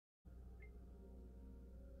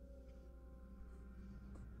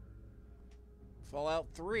Fallout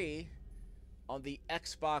 3 on the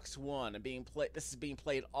Xbox One and this is being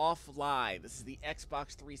played offline. This is the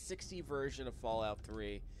Xbox 360 version of Fallout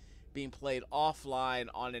 3 being played offline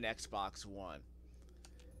on an Xbox One.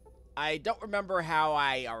 I don't remember how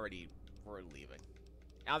I already were leaving.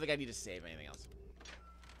 I don't think I need to save anything else.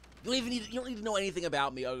 You don't need to know anything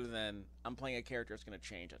about me other than I'm playing a character that's going to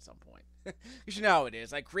change at some point. You should know how it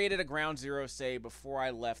is. I created a ground zero save before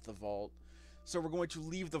I left the vault. So we're going to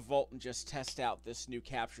leave the vault and just test out this new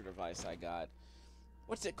capture device I got.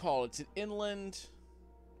 What's it called? It's an inland...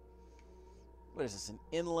 What is this? An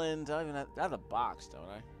inland... I don't even have the box, don't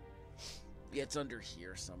I? Yeah, it's under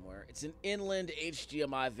here somewhere. It's an inland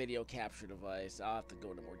HDMI video capture device. I'll have to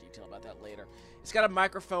go into more detail about that later. It's got a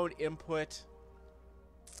microphone input.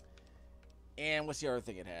 And what's the other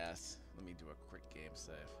thing it has? Let me do a quick game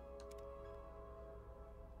save.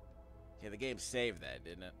 Okay, the game saved that,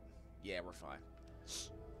 didn't it? Yeah, we're fine.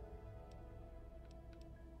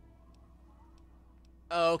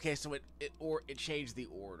 Oh, okay, so it changed the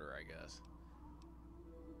order, I guess.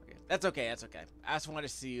 Okay, that's okay. That's okay. I just wanted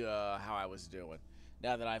to see how I was doing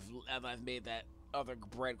now that I've made that other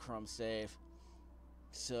breadcrumb save.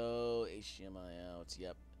 So HDMI out.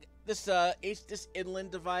 Yep. This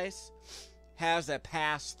inland device has a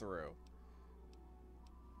pass through.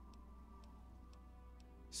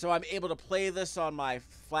 So I'm able to play this on my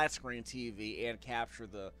flat screen TV and capture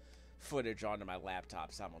the footage onto my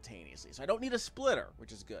laptop simultaneously. So I don't need a splitter,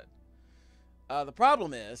 which is good. The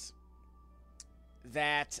problem is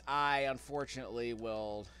that I, unfortunately,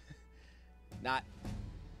 will not...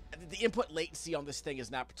 The input latency on this thing is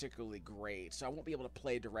not particularly great, so I won't be able to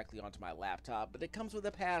play directly onto my laptop, but it comes with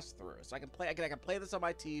a pass-through. So I can play this on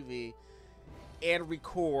my TV and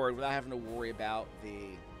record without having to worry about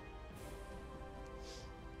the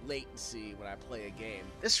latency when I play a game.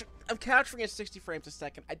 I'm capturing at 60 frames a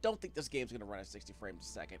second. I don't think this game's going to run at 60 frames a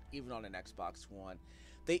second, even on an Xbox One.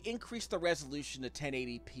 They increased the resolution to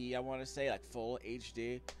 1080p, I want to say, like full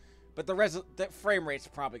HD. But the frame rate's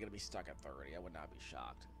probably going to be stuck at 30. I would not be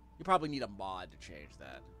shocked. You probably need a mod to change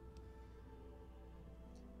that.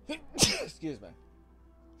 Excuse me.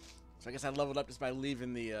 So I guess I leveled up just by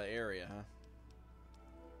leaving the area, huh?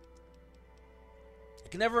 I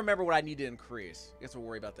can never remember what I need to increase. I guess we'll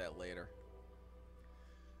worry about that later.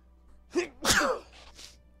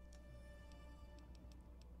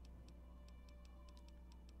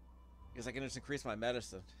 Guess I can just increase my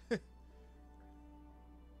medicine. I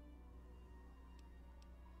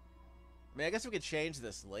mean, I guess we could change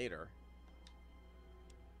this later.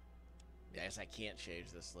 Yeah, I guess I can't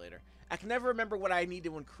change this later. I can never remember what I need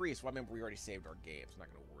to increase. Well, I remember we already saved our games. I'm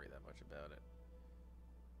not going to worry that much about it.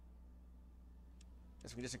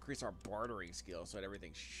 Guess we can just increase our bartering skill so that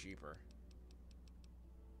everything's cheaper.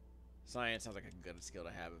 Science sounds like a good skill to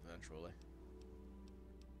have eventually.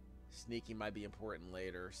 Sneaking might be important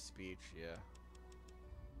later. Speech, yeah.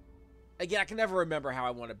 Again, I can never remember how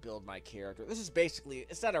I want to build my character. This is basically,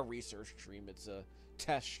 it's not a research stream, it's a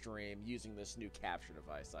test stream using this new capture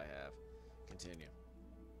device I have. Continue.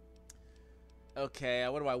 Okay,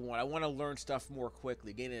 what do I want? I want to learn stuff more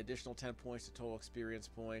quickly. Gain an additional 10 points to total experience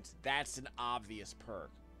points. That's an obvious perk.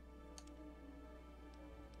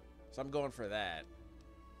 So I'm going for that.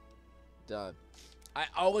 Done. I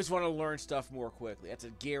always want to learn stuff more quickly. That's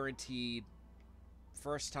a guaranteed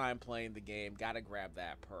first time playing the game. Gotta grab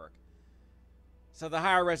that perk. So the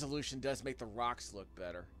higher resolution does make the rocks look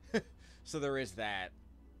better. So there is that.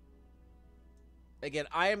 Again,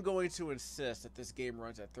 I am going to insist that this game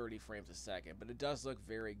runs at 30 frames a second, but it does look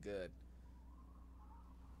very good.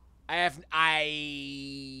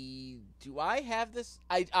 Do I have this?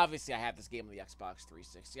 Obviously I have this game on the Xbox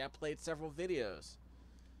 360. I played several videos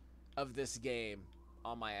of this game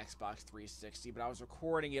on my Xbox 360, but I was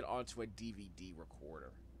recording it onto a DVD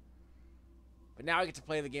recorder. But now I get to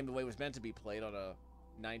play the game the way it was meant to be played on a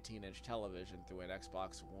 19-inch television through an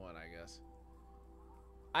Xbox One, I guess.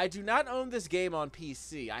 I do not own this game on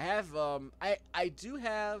PC. I have, I do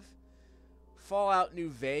have Fallout New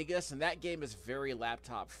Vegas, and that game is very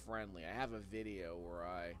laptop friendly. I have a video where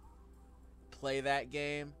I play that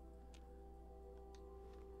game.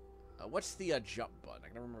 What's the jump button? I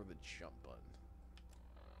can remember the jump button.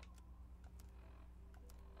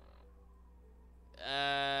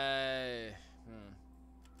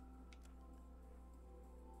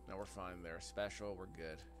 No, we're fine there. Special, we're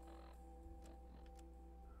good.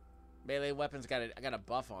 Melee weapons I got a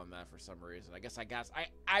buff on that for some reason. I guess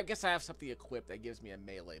I have something equipped that gives me a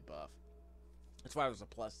melee buff. That's why there's a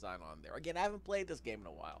plus sign on there. Again, I haven't played this game in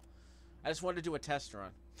a while. I just wanted to do a test run.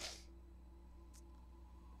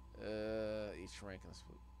 Each rank in this.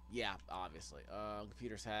 Yeah, obviously.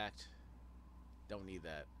 Computer's hacked. Don't need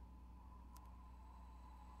that.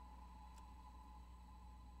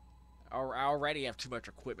 I already have too much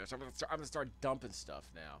equipment, so I'm gonna start dumping stuff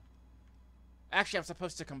now. Actually, I'm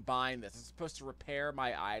supposed to combine this. I'm supposed to repair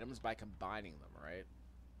my items by combining them, right?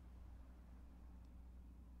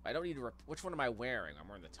 I don't need to... Which one am I wearing? I'm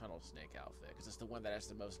wearing the Tunnel Snake outfit, because it's the one that has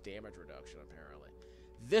the most damage reduction, apparently.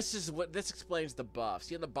 This is what... This explains the buff.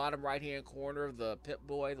 See in the bottom right-hand corner of the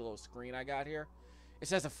Pip-Boy, the little screen I got here? It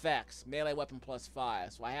says effects. Melee weapon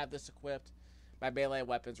 +5. So I have this equipped. My melee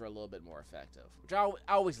weapons are a little bit more effective. Which I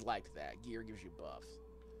always liked that. Gear gives you buffs.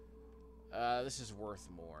 This is worth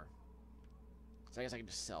more. So I guess I can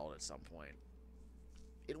just sell it at some point.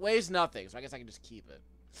 It weighs nothing, so I guess I can just keep it.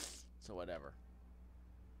 So whatever.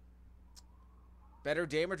 Better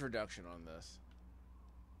damage reduction on this.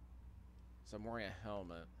 So I'm wearing a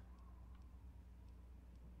helmet.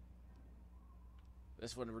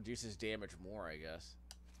 This one reduces damage more, I guess.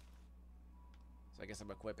 So I guess I'm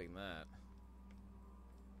equipping that.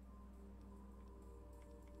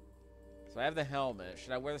 So I have the helmet.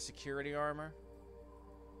 Should I wear the security armor?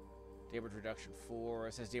 Damage reduction 4.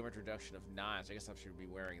 It says damage reduction of 9, so I guess I should be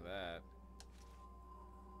wearing that.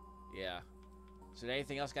 Yeah. So did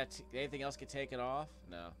anything else get taken off?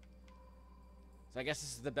 No. So I guess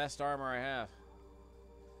this is the best armor I have.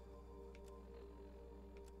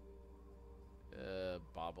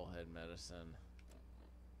 Bobblehead medicine.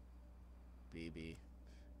 BB.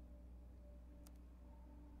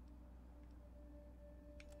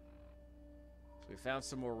 So we found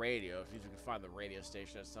some more radio. If we can find the radio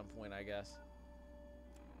station at some point, I guess.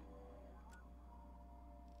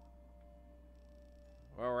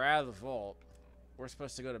 Well, we're out of the vault. We're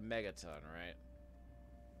supposed to go to Megaton, right?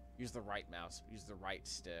 Use the right mouse. Use the right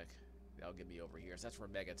stick. That'll get me over here. So that's where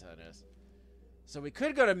Megaton is. So we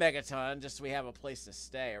could go to Megaton just so we have a place to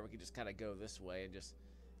stay, or we could just kind of go this way and just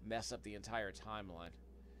mess up the entire timeline.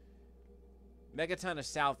 Megaton is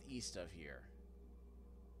southeast of here.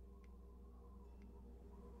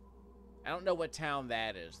 I don't know what town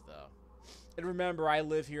that is, though. And remember, I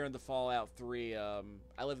live here in the Fallout 3, I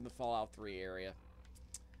live in the Fallout 3 area.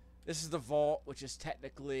 This is the vault, which is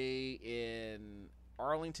technically in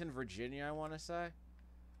Arlington, Virginia, I want to say.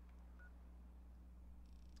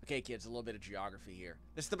 Okay, kids, a little bit of geography here.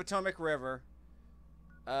 This is the Potomac River.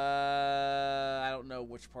 I don't know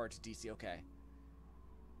which part's DC. Okay.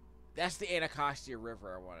 That's the Anacostia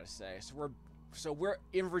River, I want to say. So we're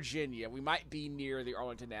in Virginia. We might be near the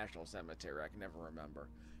Arlington National Cemetery. I can never remember,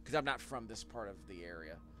 because I'm not from this part of the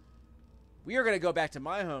area. We are going to go back to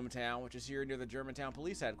my hometown, which is here near the Germantown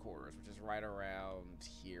Police Headquarters, which is right around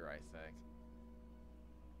here, I think.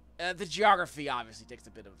 The geography obviously takes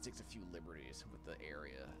a few liberties with the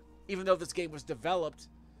area. Even though this game was developed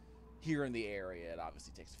here in the area, it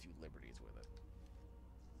obviously takes a few liberties with it.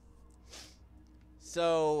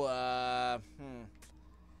 So,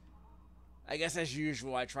 I guess as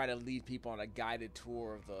usual, I try to lead people on a guided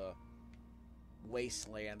tour of the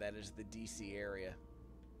wasteland that is the DC area.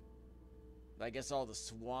 I guess all the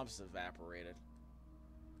swamps evaporated.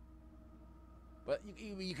 But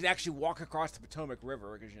you can actually walk across the Potomac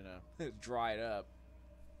River because, you know, it's dried up.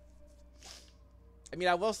 I mean,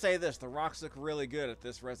 I will say this. The rocks look really good at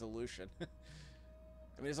this resolution. I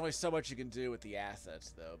mean, there's only so much you can do with the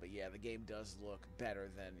assets, though. But, yeah, the game does look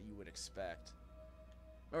better than you would expect.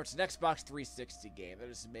 Remember, it's an Xbox 360 game.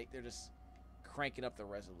 They're just cranking up the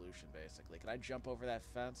resolution, basically. Can I jump over that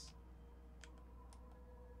fence?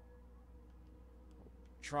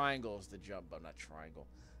 Triangle is the jump button, not triangle.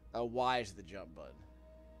 Y is the jump button.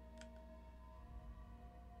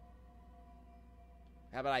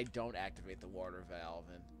 How about I don't activate the water valve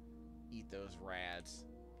and eat those rads?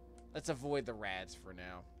 Let's avoid the rads for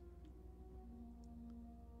now.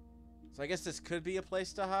 So I guess this could be a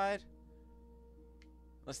place to hide.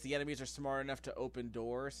 Unless the enemies are smart enough to open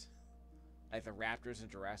doors. Like the raptors in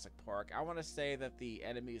Jurassic Park. I want to say that the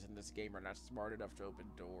enemies in this game are not smart enough to open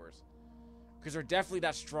doors. Because they're definitely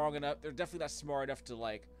not strong enough. They're definitely not smart enough to,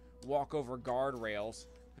 like, walk over guardrails.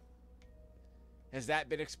 Has that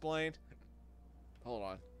been explained? Hold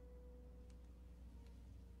on.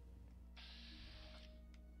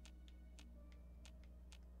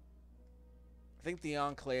 I think the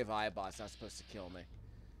Enclave Eyebot's not supposed to kill me.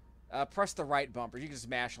 Press the right bumper. You can just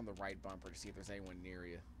mash on the right bumper to see if there's anyone near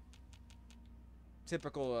you.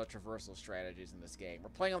 Typical traversal strategies in this game. We're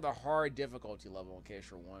playing on the hard difficulty level, in case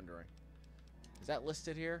you're wondering. Is that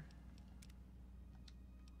listed here?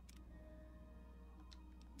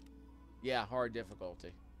 Yeah, hard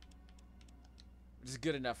difficulty. Which is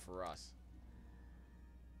good enough for us.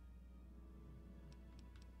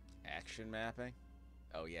 Action mapping?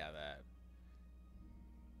 Oh yeah, that.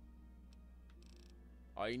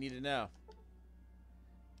 All you need to know.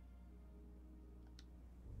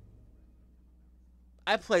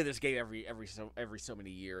 I play this game every so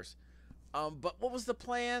many years. But what was the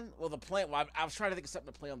plan? Well, I was trying to think of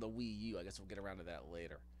something to play on the Wii U. I guess we'll get around to that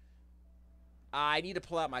later. I need to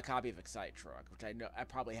pull out my copy of Excite Truck, which I know I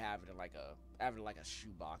probably have it in like a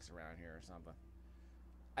shoebox around here or something.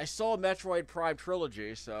 I sold Metroid Prime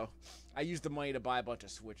Trilogy, so I used the money to buy a bunch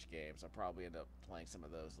of Switch games. I'll probably end up playing some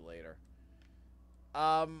of those later.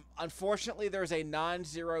 Unfortunately, there's a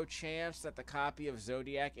non-zero chance that the copy of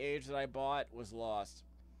Zodiac Age that I bought was lost.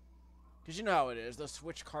 Because you know how it is. Those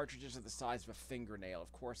Switch cartridges are the size of a fingernail. Of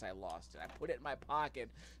course I lost it. I put it in my pocket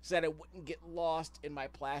so that it wouldn't get lost in my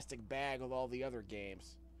plastic bag with all the other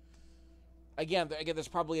games. Again, there's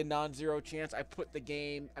probably a non-zero chance. I put the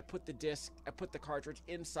cartridge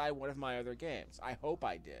inside one of my other games. I hope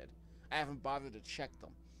I did. I haven't bothered to check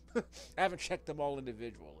them. I haven't checked them all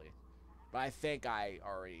individually. But I think I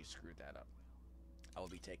already screwed that up. I will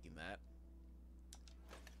be taking that.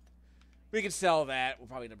 We can sell that. We'll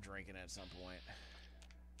probably end up drinking it at some point.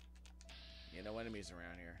 Yeah, no enemies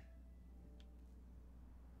around here.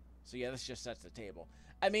 So yeah, this just sets the table.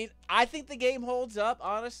 I mean, I think the game holds up,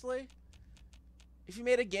 honestly. If you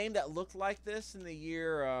made a game that looked like this in the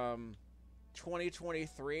year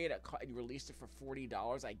 2023 and you released it for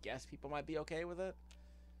 $40, I guess people might be okay with it.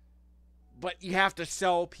 But you have to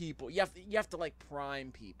sell people. You have to like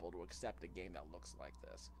prime people to accept a game that looks like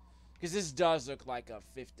this. Because this does look like a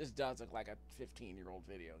 15-year-old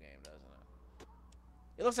video game, doesn't it?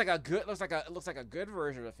 It looks like a good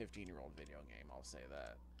version of a 15-year-old video game. I'll say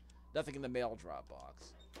that. Nothing in the mail drop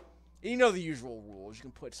box. And you know the usual rules. You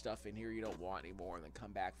can put stuff in here you don't want anymore, and then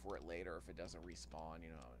come back for it later if it doesn't respawn. You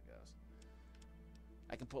know how it goes.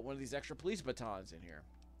 I can put one of these extra police batons in here.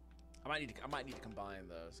 I might need to combine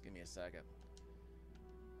those. Give me a second.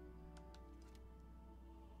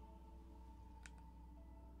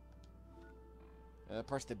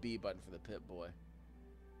 Press the B button for the Pip-Boy.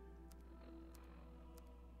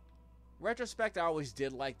 Retrospect, I always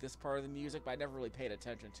did like this part of the music, but I never really paid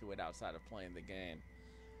attention to it outside of playing the game.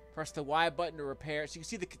 Press the Y button to repair. So you can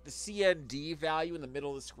see the CND value in the middle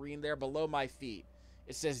of the screen there below my feet.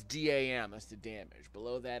 It says DAM. That's the damage.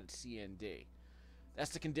 Below that, it's CND.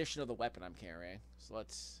 That's the condition of the weapon I'm carrying. So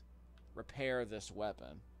let's repair this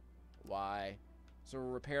weapon. Y. So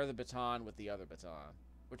we'll repair the baton with the other baton,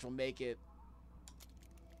 which will make it...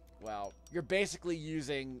 Well, you're basically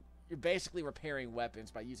repairing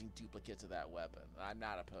weapons by using duplicates of that weapon. I'm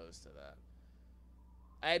not opposed to that.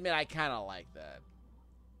 I admit I kind of like that.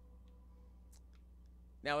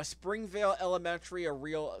 Now, is Springvale Elementary a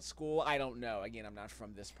real school? I don't know. Again, I'm not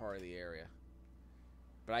from this part of the area.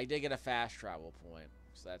 But I did get a fast travel point,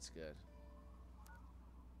 so that's good.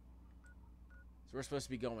 So we're supposed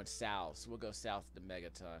to be going south, so we'll go south to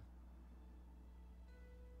Megaton.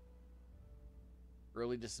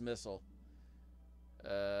 Early dismissal.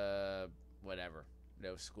 Whatever.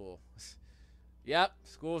 No school. Yep,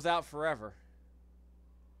 school's out forever.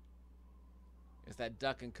 Guess that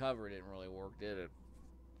duck and cover didn't really work, did it?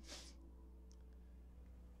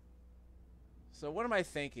 So what am I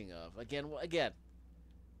thinking of? Again,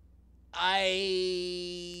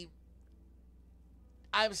 I'm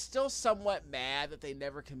still somewhat mad that they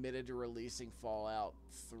never committed to releasing Fallout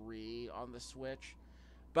 3 on the Switch.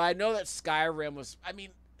 But I know that Skyrim was... I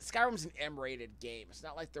mean, Skyrim's an M-rated game. It's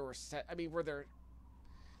not like there were... there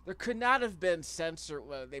could not have been censor...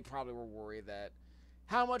 Well, they probably were worried that...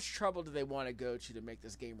 How much trouble do they want to go to make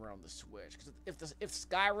this game run on the Switch? Because if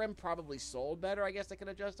Skyrim probably sold better, I guess they could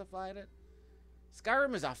have justified it.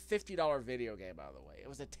 Skyrim is a $50 video game, by the way. It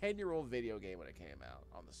was a 10-year-old video game when it came out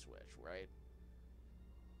on the Switch, right?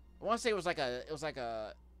 I want to say it was like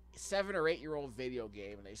a 7 or 8-year-old video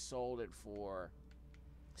game, and they sold it for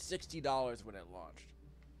 $60 when it launched.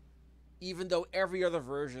 Even though every other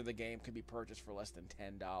version of the game could be purchased for less than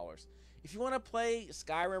 $10. If you want to play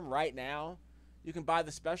Skyrim right now, you can buy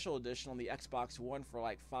the special edition on the Xbox One for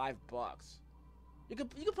like $5. You can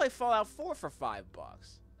play Fallout 4 for $5.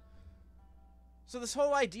 So this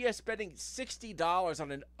whole idea of spending $60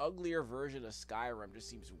 on an uglier version of Skyrim just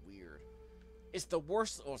seems weird. It's the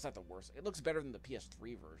worst. Oh, it's not the worst. It looks better than the PS3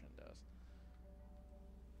 version does.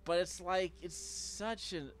 But it's like, it's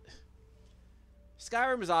such an...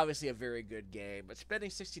 Skyrim is obviously a very good game, but spending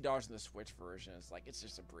 $60 on the Switch version is like, it's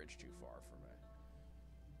just a bridge too far for me.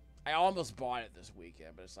 I almost bought it this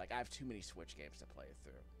weekend, but it's like, I have too many Switch games to play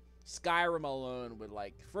through. Skyrim alone would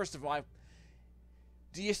like, first of all,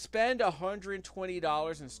 do you spend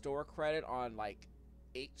 $120 in store credit on like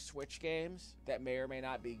 8 Switch games that may or may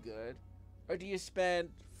not be good? Or do you spend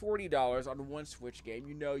 $40 on one Switch game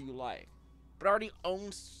you know you like? but I already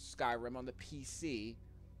own Skyrim on the PC,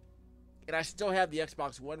 and I still have the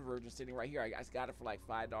Xbox One version sitting right here. I got it for like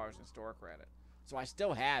 $5 in store credit, so I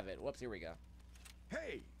still have it. Whoops, here we go.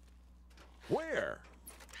 Hey, where?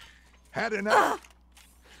 Had enough?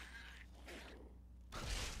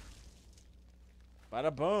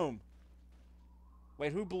 Bada boom.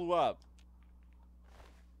 Wait, who blew up?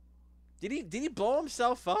 Did he blow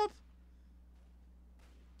himself up?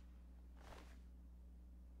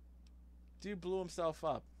 Dude blew himself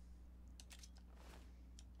up.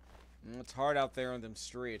 It's hard out there on them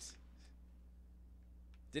streets.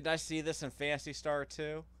 Didn't I see this in Phantasy Star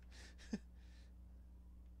 2?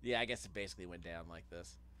 Yeah, I guess it basically went down like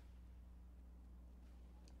this.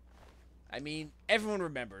 I mean, everyone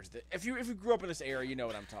remembers that. If you grew up in this era, you know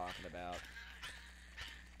what I'm talking about.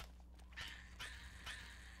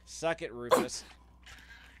 Suck it, Rufus.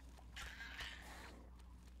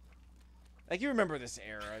 Like, you remember this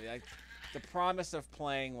era, like the promise of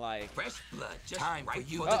playing like fresh blood, just Time right for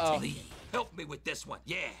you to to leave. Help me with this one,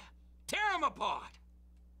 yeah. Tear him apart.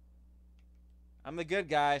 I'm the good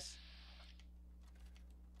guys.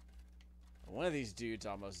 One of these dudes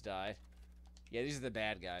almost died. Yeah, these are the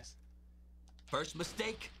bad guys. First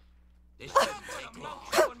mistake. This shouldn't take long.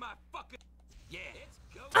 My fucking... Yeah, let's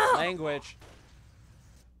go. Language.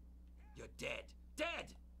 You're dead.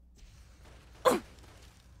 Dead.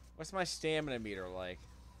 What's my stamina meter like?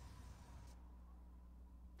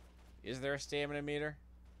 Is there a stamina meter?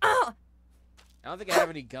 I don't think I have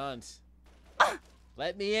any guns.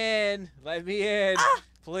 Let me in. Let me in.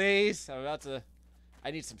 Please. I'm about to... I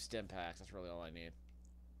need some stim packs. That's really all I need.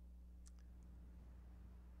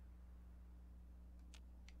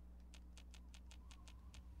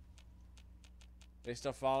 They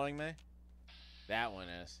still following me? That one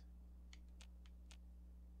is.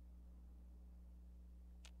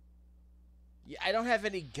 Yeah, I don't have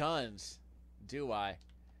any guns, do I?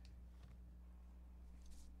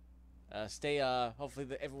 Hopefully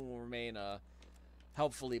everyone will remain,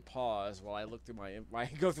 helpfully paused while I look through I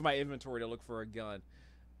go through my inventory to look for a gun.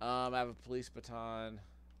 I have a police baton,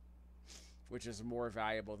 which is more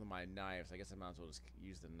valuable than my knife. So I guess I might as well just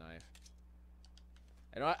use the knife.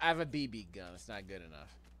 I have a BB gun. It's not good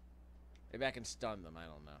enough. Maybe I can stun them. I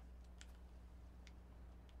don't know.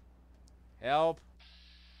 Help.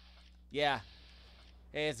 Yeah.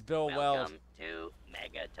 Hey, it's Bill Weld. Welcome to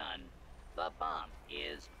Megaton. The bomb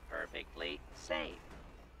is perfectly safe.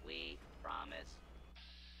 We promise.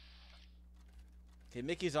 Okay,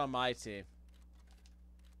 Mickey's on my team.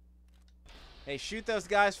 Hey, shoot those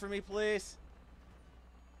guys for me, please.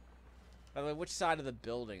 By the way, which side of the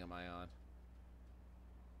building am I on?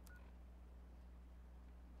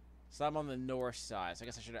 So I'm on the north side. So I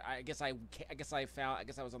guess I should. I guess I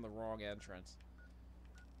was on the wrong entrance.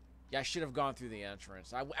 Yeah, I should have gone through the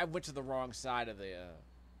entrance. I went to the wrong side of the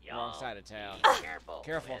wrong side of town. Be careful.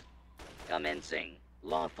 Careful. Commencing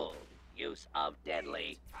lawful use of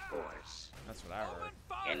deadly force. That's what I heard.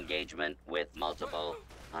 Engagement with multiple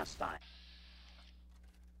hostile.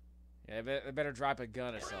 Yeah, they better drop a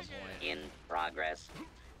gun at some point. In progress.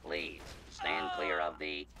 Please stand clear of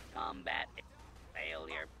the combat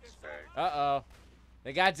failure spurt. Uh-oh.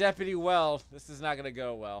 They got Deputy Weld. This is not gonna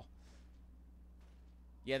go well.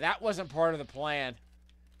 Yeah, that wasn't part of the plan.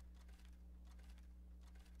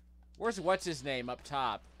 What's his name up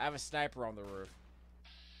top? I have a sniper on the roof.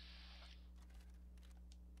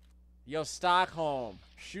 Yo, Stockholm,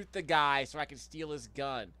 shoot the guy so I can steal his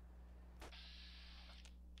gun.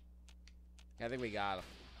 I think we got him.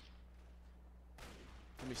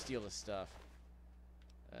 Let me steal his stuff.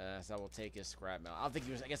 So I will take his scrap metal.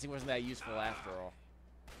 I guess he wasn't that useful after all.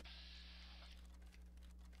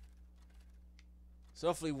 So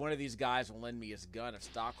hopefully one of these guys will lend me his gun if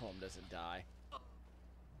Stockholm doesn't die.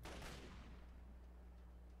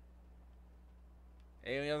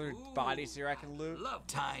 Any other bodies here I can loot? Love.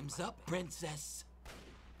 Time's up, princess.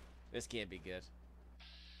 This can't be good.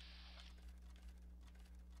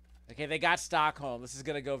 Okay, they got Stockholm. This is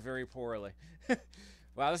gonna go very poorly.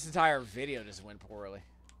 Wow, this entire video just went poorly.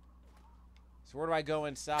 So where do I go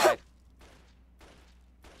inside?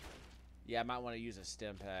 Yeah, I might want to use a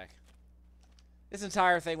stim pack. This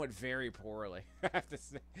entire thing went very poorly. I have to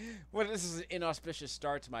say. Well, this is an inauspicious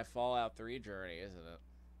start to my Fallout 3 journey, isn't it?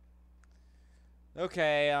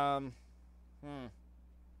 Okay,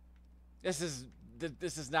 This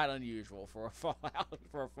is not unusual for a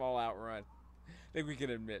Fallout run. I think we can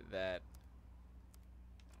admit that.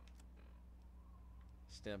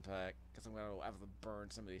 Stim pack, because I'm gonna have to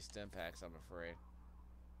burn some of these stim packs, I'm afraid.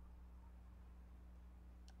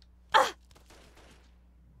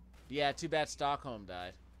 Yeah, too bad Stockholm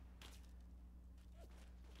died.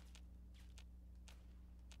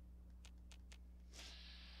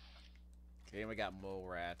 Okay, we got mole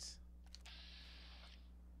rats.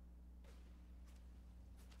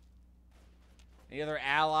 Any other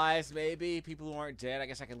allies, maybe? People who aren't dead? I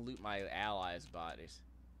guess I can loot my allies' bodies.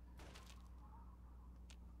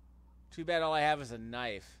 Too bad all I have is a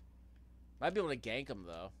knife. Might be able to gank them,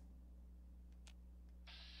 though.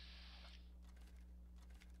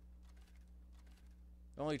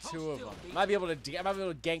 Only two of them. Might be able to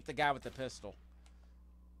gank the guy with the pistol.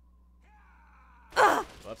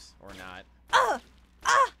 Whoops, or not.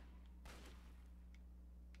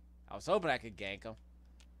 I was hoping I could gank him.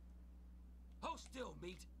 Hold still,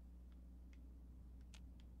 meat.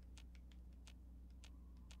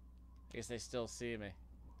 I guess they still see me.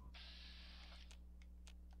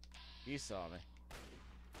 He saw me.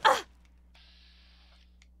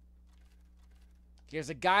 There's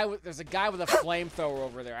a guy with a flamethrower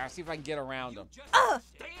over there. I'll see if I can get around him. Stand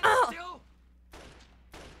still.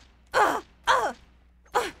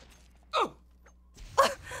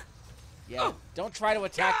 Yeah, don't try to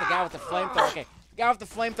attack the guy with the flamethrower. Okay, the guy with the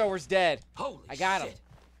flamethrower's dead. Holy I got him. shit.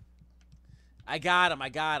 I got him.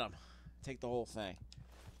 Take the whole thing.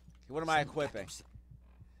 Okay, what am I equipping?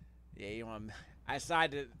 Yeah, you want? I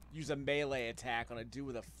decided to use a melee attack on a dude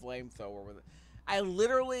with a flamethrower. I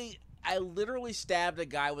literally stabbed a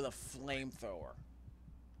guy with a flamethrower.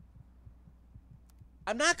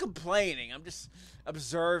 I'm not complaining. I'm just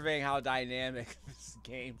observing how dynamic this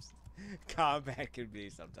game's combat can be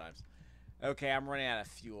sometimes. Okay, I'm running out of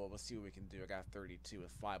fuel. Let's see what we can do. I got 32 with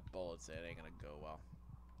 5 bullets. It ain't gonna go well.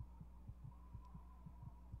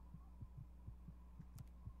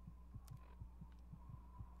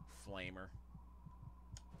 Flamer.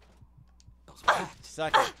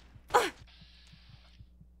 Suck it.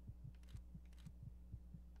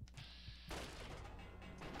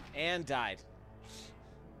 And died.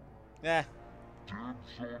 Yeah.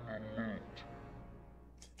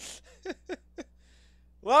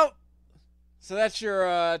 Well, so that's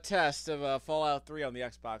your test of Fallout 3 on the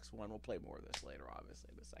Xbox One. We'll play more of this later,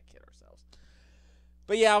 obviously. Let's not kid ourselves.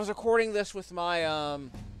 But yeah, I was recording this with my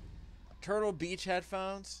Turtle Beach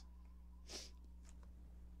headphones.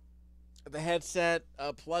 The headset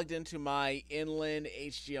plugged into my inland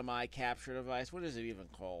HDMI capture device. What is it even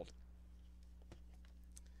called?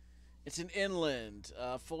 It's an inland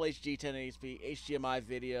full HD 1080p HDMI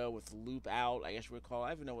video with loop out, I guess you would call it. I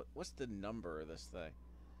don't even know what's the number of this thing.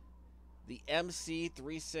 The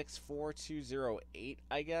MC364208,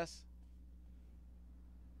 I guess.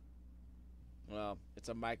 Well, it's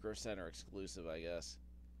a Micro Center exclusive, I guess.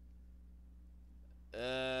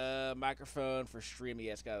 Microphone for streaming.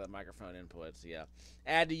 Yeah, it's got the microphone inputs. Yeah,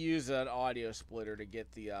 I had to use an audio splitter to get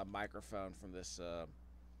the microphone from this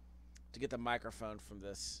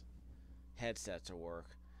headset to work.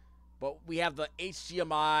 But we have the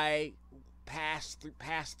HDMI pass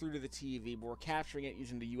through to the TV, but we're capturing it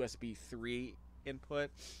using the USB 3 input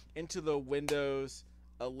into the Windows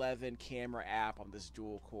 11 camera app on this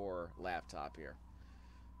dual core laptop here.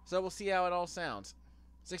 So we'll see how it all sounds.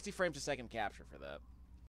 60 frames a second capture for that.